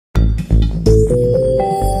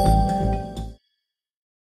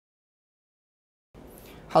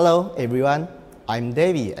Hello everyone, I'm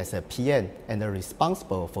David as a PM and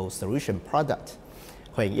responsible for solution product.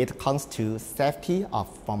 When it comes to safety of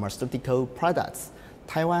pharmaceutical products,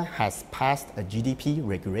 Taiwan has passed a GDP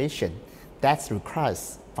regulation that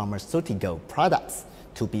requires pharmaceutical products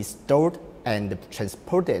to be stored and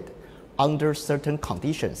transported under certain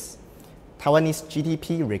conditions. Taiwanese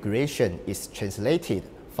GDP regulation is translated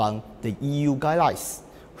from the EU guidelines,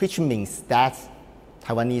 which means that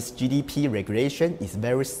Taiwanese GDP regulation is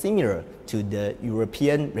very similar to the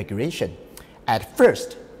European regulation. At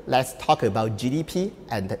first, let's talk about GDP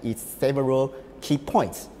and its several key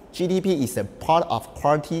points. GDP is a part of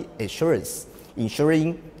quality assurance,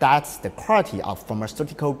 ensuring that the quality of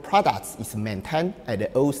pharmaceutical products is maintained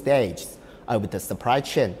at all stages of the supply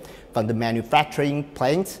chain, from the manufacturing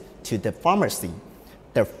plant to the pharmacy.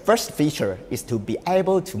 The first feature is to be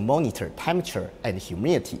able to monitor temperature and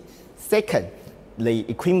humidity. Second, the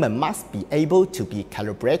equipment must be able to be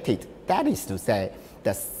calibrated. That is to say,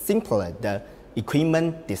 the simpler the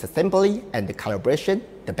equipment disassembly and the calibration,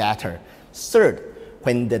 the better. Third,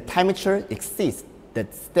 when the temperature exceeds the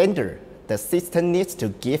standard, the system needs to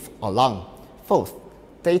give alarm. Fourth,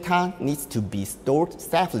 data needs to be stored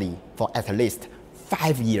safely for at least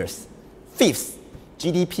 5 years. Fifth,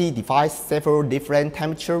 GDP defines several different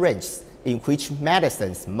temperature ranges in which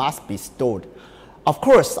medicines must be stored. Of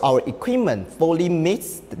course, our equipment fully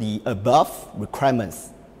meets the above requirements.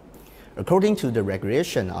 According to the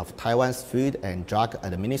regulation of Taiwan's Food and Drug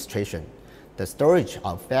Administration, the storage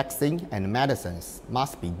of vaccine and medicines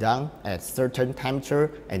must be done at certain temperature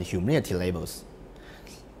and humidity levels.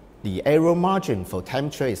 The error margin for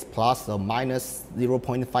temperature is plus or minus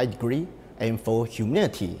 0.5 degree, and for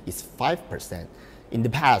humidity is 5%. In the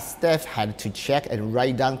past, staff had to check and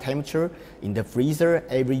write down temperature in the freezer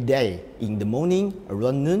every day, in the morning,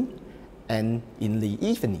 around noon, and in the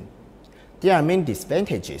evening. There are many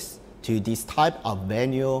disadvantages to this type of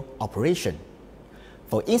manual operation.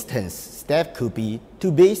 For instance, staff could be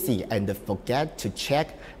too busy and forget to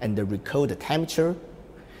check and record the temperature.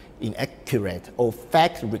 Inaccurate or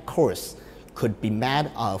fake records could be made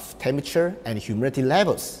of temperature and humidity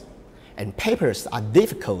levels, and papers are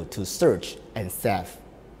difficult to search and save.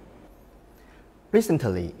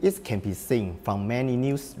 Recently, it can be seen from many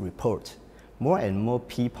news reports, more and more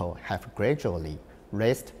people have gradually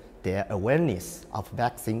raised their awareness of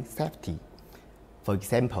vaccine safety. For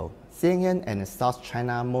example, CNN and South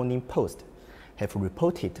China Morning Post have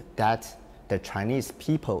reported that the Chinese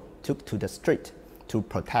people took to the street to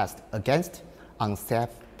protest against unsafe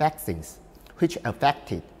vaccines, which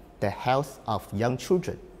affected the health of young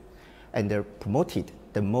children, and promoted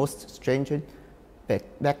the most stringent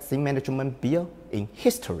vaccine management bill in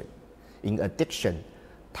history. In addition,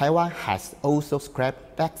 Taiwan has also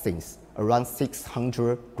scrapped vaccines around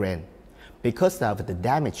 600 grams because of the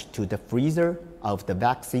damage to the freezer of the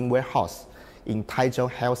vaccine warehouse in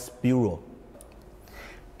Taichung Health Bureau.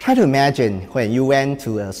 Try to imagine when you went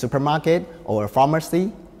to a supermarket or a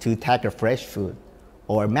pharmacy to take a fresh food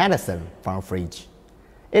or medicine from a fridge.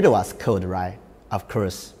 It was cold, right? Of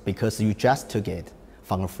course, because you just took it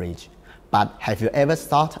from the fridge. But have you ever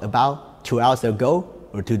thought about 2 hours ago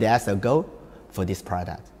or 2 days ago for this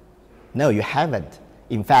product? No, you haven't.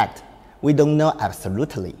 In fact, we don't know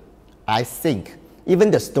absolutely. I think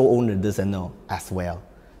even the store owner doesn't know as well.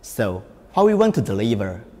 So what we want to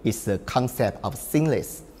deliver is the concept of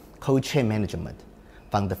seamless cold chain management,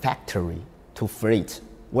 from the factory to freight,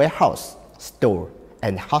 warehouse, store,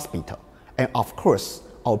 and hospital. And of course,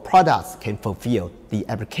 our products can fulfill the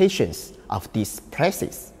applications of these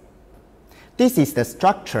places. This is the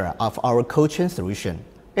structure of our cold chain solution.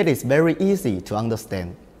 It is very easy to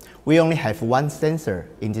understand. We only have one sensor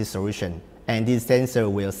in this solution, and this sensor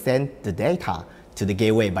will send the data to the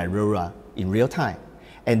gateway by LoRa in real time.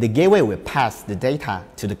 And the gateway will pass the data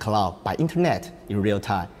to the cloud by internet in real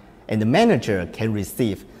time. And the manager can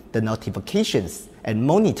receive the notifications and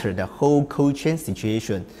monitor the whole cold chain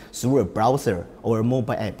situation through a browser or a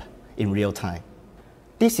mobile app in real time.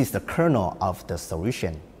 This is the kernel of the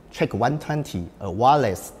solution. Check 120, a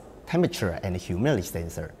wireless temperature and humidity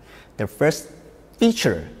sensor. The first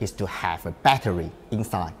feature is to have a battery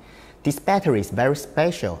inside. This battery is very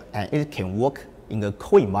special and it can work in a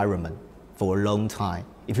cold environment for a long time.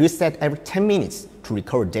 If you set every 10 minutes to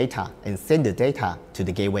record data and send the data to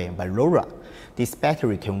the gateway by LoRa, this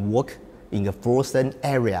battery can work in a frozen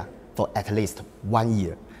area for at least 1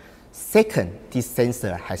 year. Second, this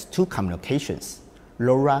sensor has two communications,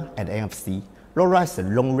 LoRa and NFC. LoRa is a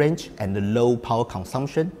long range and low power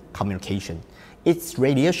consumption communication. Its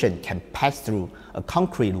radiation can pass through a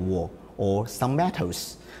concrete wall or some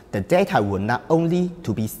metals, the data will not only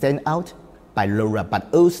to be sent out by LoRa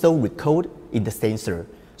but also recorded in the sensor.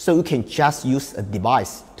 So you can just use a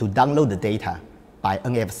device to download the data by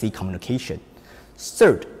NFC communication.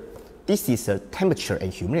 Third, this is a temperature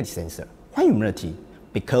and humidity sensor. Why humidity?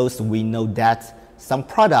 Because we know that some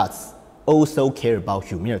products also care about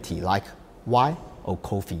humidity, like wine or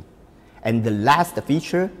coffee. And the last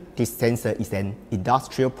feature, this sensor is an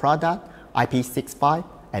industrial product, IP65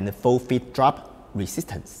 and 4 feet drop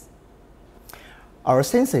resistance. Our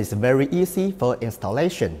sensor is very easy for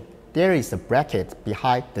installation. There is a bracket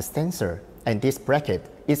behind the sensor, and this bracket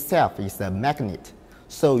itself is a magnet,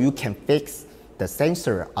 so you can fix the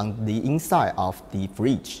sensor on the inside of the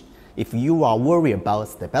fridge. If you are worried about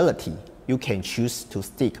stability, you can choose to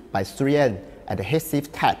stick by 3M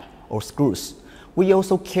adhesive tape or screws. We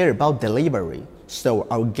also care about delivery, so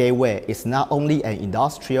our gateway is not only an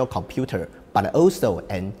industrial computer, but also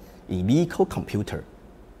an in-vehicle computer.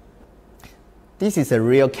 This is a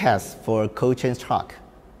real case for a cold chain truck.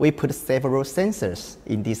 We put several sensors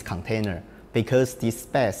in this container because this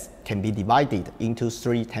space can be divided into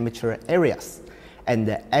 3 temperature areas, and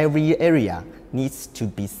every area needs to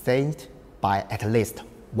be sensed by at least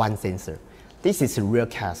 1 sensor. This is a real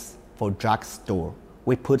case for drugstore.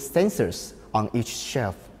 We put sensors on each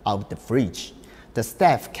shelf of the fridge. The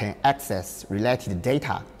staff can access related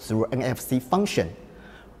data through NFC function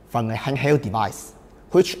from a handheld device,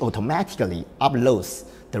 which automatically uploads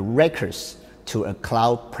the records to a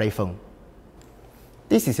cloud platform.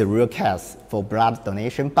 This is a real case for blood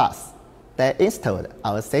donation bus. They installed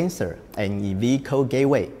our sensor and in-vehicle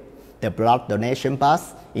gateway. The blood donation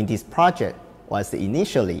bus in this project was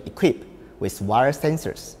initially equipped with wire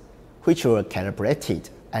sensors, which were calibrated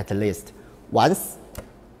at least once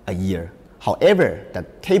a year. However, the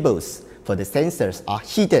cables for the sensors are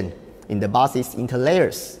hidden in the bus's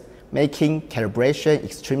interlayers, making calibration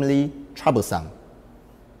extremely troublesome.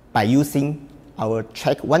 By using our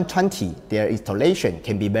Check 120, their installation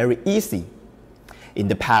can be very easy. In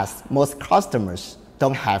the past, most customers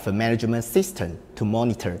don't have a management system to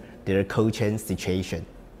monitor their cold chain situation,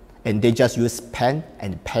 and they just use pen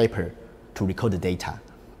and paper to record the data.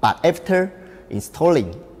 But after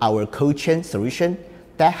installing our cold chain solution,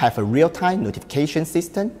 they have a real-time notification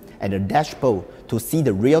system and a dashboard to see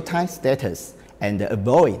the real-time status and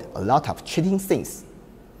avoid a lot of cheating things.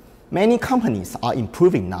 Many companies are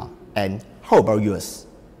improving now, and how about yours?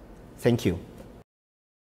 Thank you.